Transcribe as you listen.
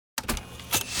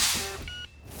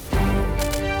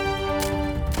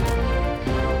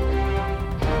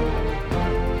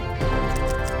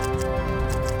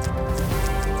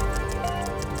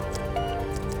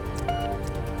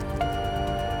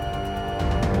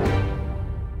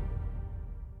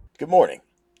Good morning.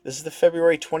 This is the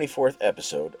February 24th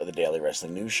episode of the Daily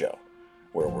Wrestling News Show,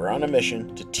 where we're on a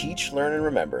mission to teach, learn, and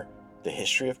remember the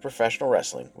history of professional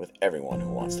wrestling with everyone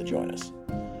who wants to join us.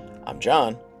 I'm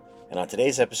John, and on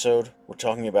today's episode, we're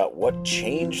talking about what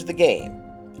changed the game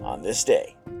on this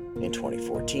day in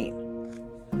 2014.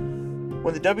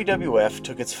 When the WWF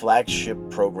took its flagship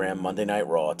program Monday Night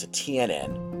Raw to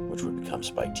TNN, which would become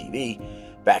Spike TV,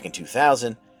 back in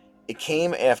 2000, it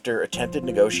came after attempted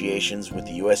negotiations with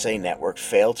the USA Network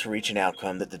failed to reach an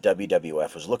outcome that the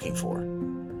WWF was looking for.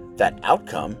 That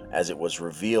outcome, as it was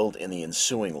revealed in the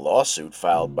ensuing lawsuit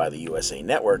filed by the USA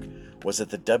Network, was that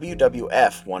the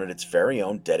WWF wanted its very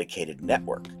own dedicated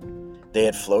network. They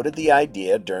had floated the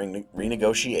idea during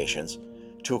renegotiations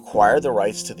to acquire the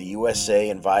rights to the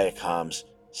USA and Viacom's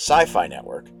Sci-Fi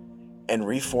Network and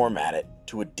reformat it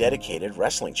to a dedicated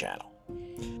wrestling channel.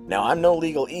 Now, I'm no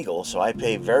legal eagle, so I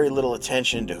pay very little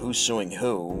attention to who's suing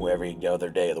who every other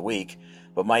day of the week,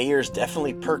 but my ears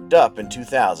definitely perked up in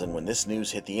 2000 when this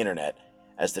news hit the internet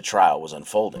as the trial was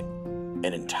unfolding.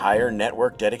 An entire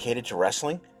network dedicated to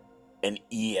wrestling? An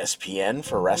ESPN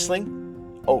for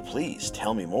wrestling? Oh, please,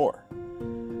 tell me more.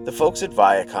 The folks at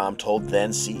Viacom told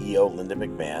then CEO Linda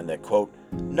McMahon that, quote,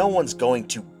 no one's going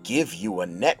to give you a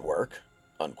network,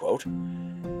 unquote,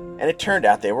 and it turned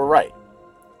out they were right.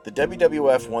 The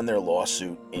WWF won their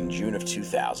lawsuit in June of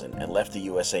 2000 and left the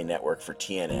USA Network for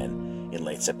TNN in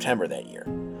late September that year,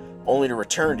 only to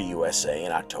return to USA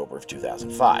in October of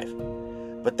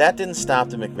 2005. But that didn't stop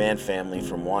the McMahon family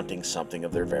from wanting something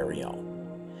of their very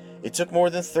own. It took more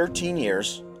than 13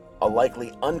 years, a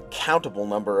likely uncountable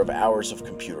number of hours of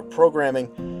computer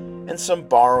programming, and some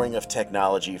borrowing of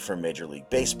technology from Major League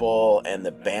Baseball and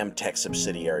the BAMTech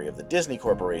subsidiary of the Disney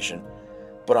Corporation.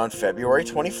 But on February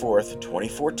 24th,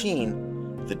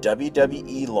 2014, the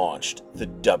WWE launched the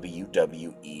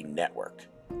WWE Network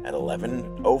at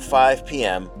 11:05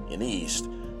 p.m. in the East,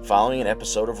 following an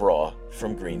episode of Raw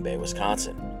from Green Bay,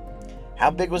 Wisconsin.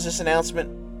 How big was this announcement?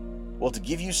 Well, to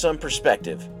give you some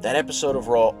perspective, that episode of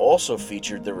Raw also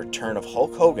featured the return of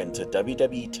Hulk Hogan to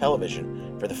WWE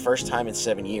television for the first time in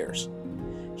 7 years.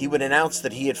 He would announce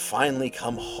that he had finally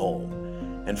come home.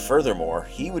 And furthermore,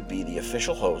 he would be the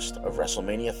official host of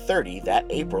WrestleMania 30 that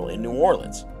April in New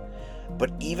Orleans.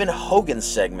 But even Hogan's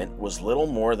segment was little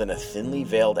more than a thinly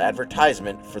veiled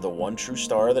advertisement for the one true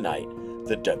star of the night,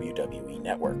 the WWE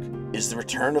Network. Is the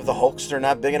return of the Hulkster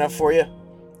not big enough for you?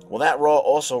 Well, that Raw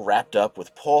also wrapped up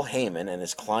with Paul Heyman and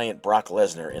his client Brock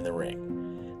Lesnar in the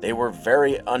ring. They were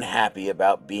very unhappy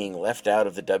about being left out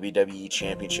of the WWE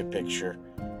Championship picture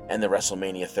and the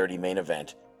WrestleMania 30 main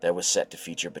event that was set to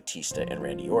feature Batista and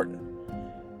Randy Orton.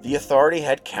 The Authority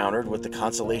had countered with the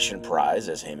consolation prize,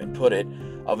 as Heyman put it,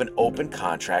 of an open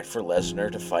contract for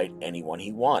Lesnar to fight anyone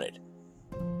he wanted.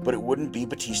 But it wouldn't be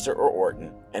Batista or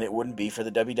Orton, and it wouldn't be for the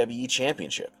WWE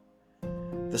Championship.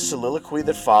 The soliloquy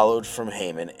that followed from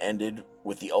Heyman ended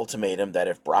with the ultimatum that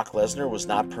if Brock Lesnar was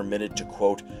not permitted to,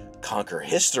 quote, conquer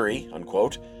history,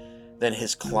 unquote, then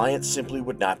his client simply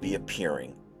would not be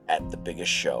appearing at the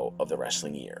biggest show of the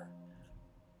wrestling year.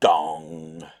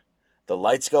 Gong! The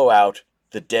lights go out,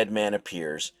 the dead man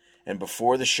appears, and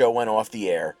before the show went off the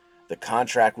air, the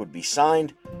contract would be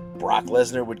signed, Brock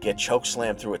Lesnar would get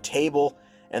chokeslammed through a table,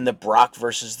 and the Brock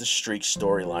versus the Streak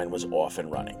storyline was off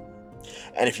and running.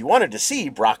 And if you wanted to see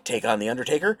Brock take on The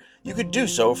Undertaker, you could do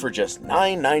so for just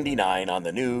 $9.99 on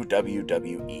the new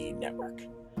WWE Network.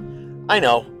 I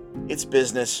know, it's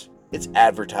business, it's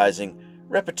advertising,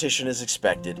 repetition is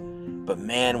expected, but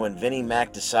man, when Vinnie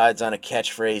Mac decides on a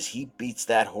catchphrase, he beats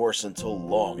that horse until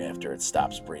long after it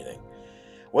stops breathing.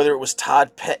 Whether it was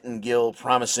Todd Pettengill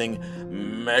promising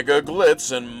mega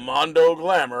glitz and mondo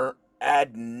glamour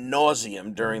ad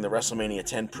nauseum during the WrestleMania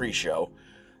 10 pre-show,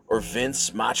 or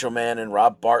Vince, Macho Man, and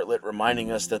Rob Bartlett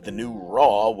reminding us that the new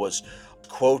Raw was,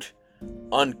 quote,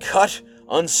 uncut,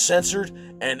 uncensored,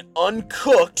 and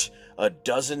uncooked a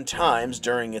dozen times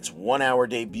during its one-hour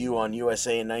debut on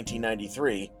USA in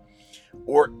 1993,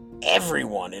 or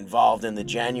everyone involved in the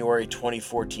January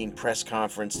 2014 press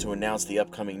conference to announce the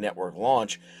upcoming network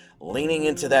launch, leaning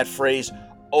into that phrase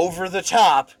over the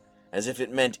top as if it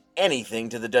meant anything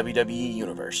to the WWE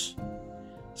universe.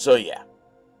 So yeah,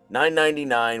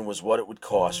 $9.99 was what it would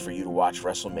cost for you to watch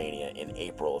WrestleMania in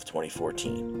April of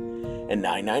 2014, and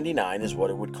 $9.99 is what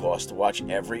it would cost to watch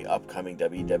every upcoming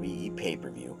WWE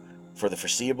pay-per-view for the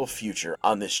foreseeable future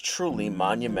on this truly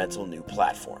monumental new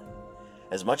platform.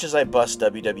 As much as I bust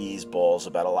WWE's balls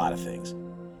about a lot of things,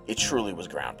 it truly was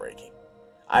groundbreaking.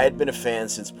 I had been a fan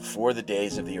since before the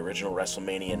days of the original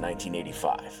WrestleMania in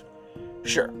 1985.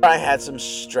 Sure, I had some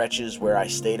stretches where I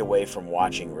stayed away from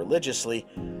watching religiously,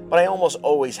 but I almost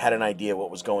always had an idea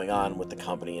what was going on with the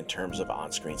company in terms of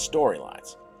on-screen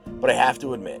storylines. But I have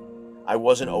to admit, I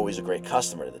wasn't always a great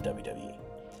customer to the WWE.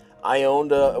 I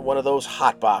owned one of those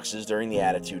hot boxes during the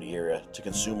Attitude Era to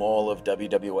consume all of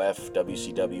WWF,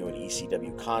 WCW, and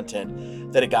ECW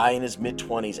content that a guy in his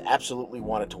mid-20s absolutely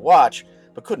wanted to watch,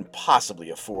 but couldn't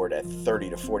possibly afford at $30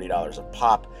 to $40 a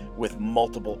pop with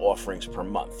multiple offerings per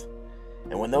month.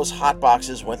 And when those hot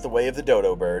boxes went the way of the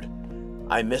dodo bird,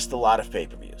 I missed a lot of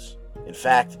pay-per-views. In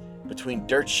fact, between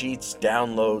dirt sheets,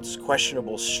 downloads,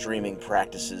 questionable streaming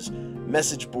practices,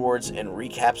 message boards, and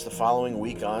recaps the following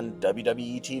week on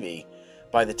WWE TV,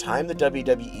 by the time the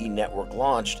WWE Network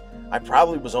launched, I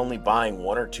probably was only buying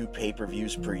 1 or 2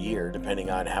 pay-per-views per year, depending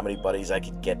on how many buddies I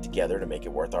could get together to make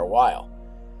it worth our while.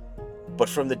 But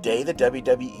from the day the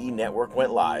WWE Network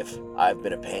went live, I've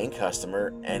been a paying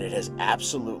customer, and it has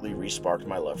absolutely re-sparked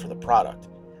my love for the product.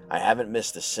 I haven't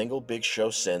missed a single big show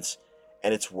since,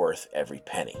 and it's worth every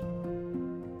penny.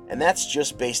 And that's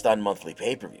just based on monthly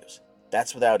pay-per-views.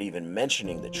 That's without even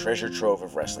mentioning the treasure trove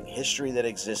of wrestling history that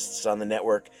exists on the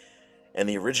network, and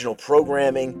the original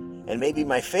programming, and maybe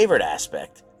my favorite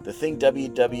aspect, the thing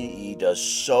WWE does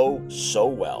so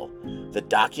well, the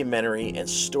documentary and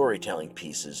storytelling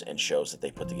pieces and shows that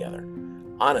they put together.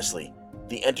 Honestly,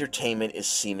 the entertainment is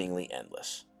seemingly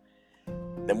endless.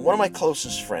 And one of my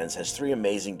closest friends has 3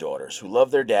 amazing daughters who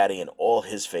love their daddy and all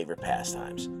his favorite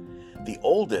pastimes. The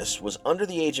oldest was under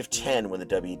the age of 10 when the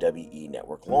WWE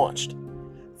Network launched.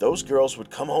 Those girls would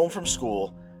come home from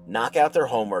school, knock out their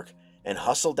homework, and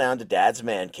hustle down to Dad's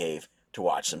man cave to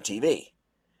watch some TV.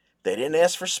 They didn't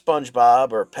ask for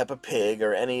SpongeBob or Peppa Pig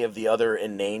or any of the other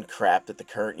inane crap that the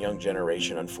current young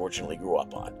generation unfortunately grew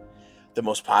up on. The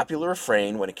most popular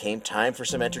refrain when it came time for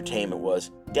some entertainment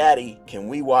was, "Daddy, can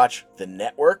we watch the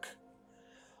network?"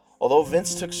 Although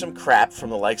Vince took some crap from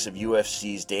the likes of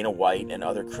UFC's Dana White and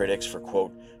other critics for,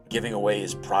 quote, giving away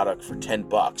his product for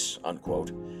 $10,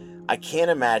 unquote, I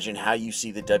can't imagine how you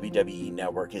see the WWE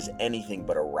Network as anything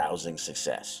but a rousing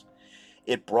success.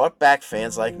 It brought back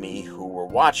fans like me who were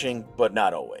watching, but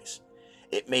not always.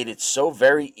 It made it so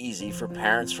very easy for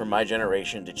parents from my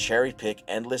generation to cherry pick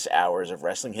endless hours of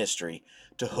wrestling history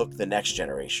to hook the next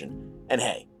generation. And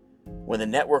hey, when the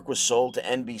network was sold to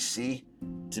NBC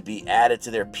to be added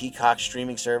to their Peacock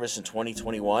streaming service in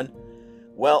 2021,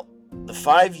 well, the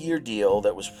 5-year deal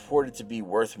that was reported to be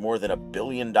worth more than $1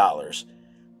 billion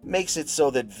makes it so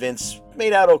that Vince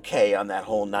made out okay on that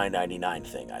whole $9.99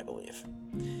 thing, I believe.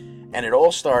 And it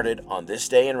all started on this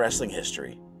day in wrestling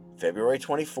history, February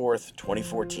 24th,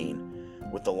 2014,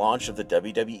 with the launch of the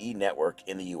WWE Network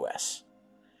in the US.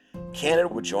 Canada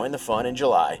would join the fun in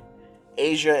July,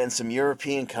 Asia and some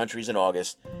European countries in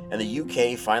August, and the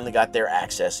UK finally got their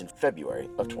access in February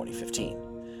of 2015.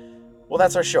 Well,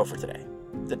 that's our show for today.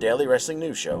 The Daily Wrestling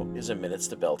News Show is a Minutes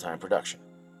to Bell Time production.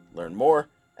 Learn more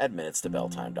at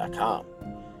minutestobelltime.com.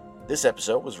 This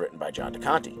episode was written by John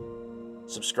DeConti.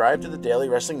 Subscribe to the Daily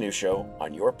Wrestling News Show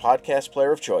on your podcast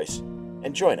player of choice,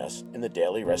 and join us in the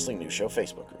Daily Wrestling News Show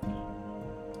Facebook group.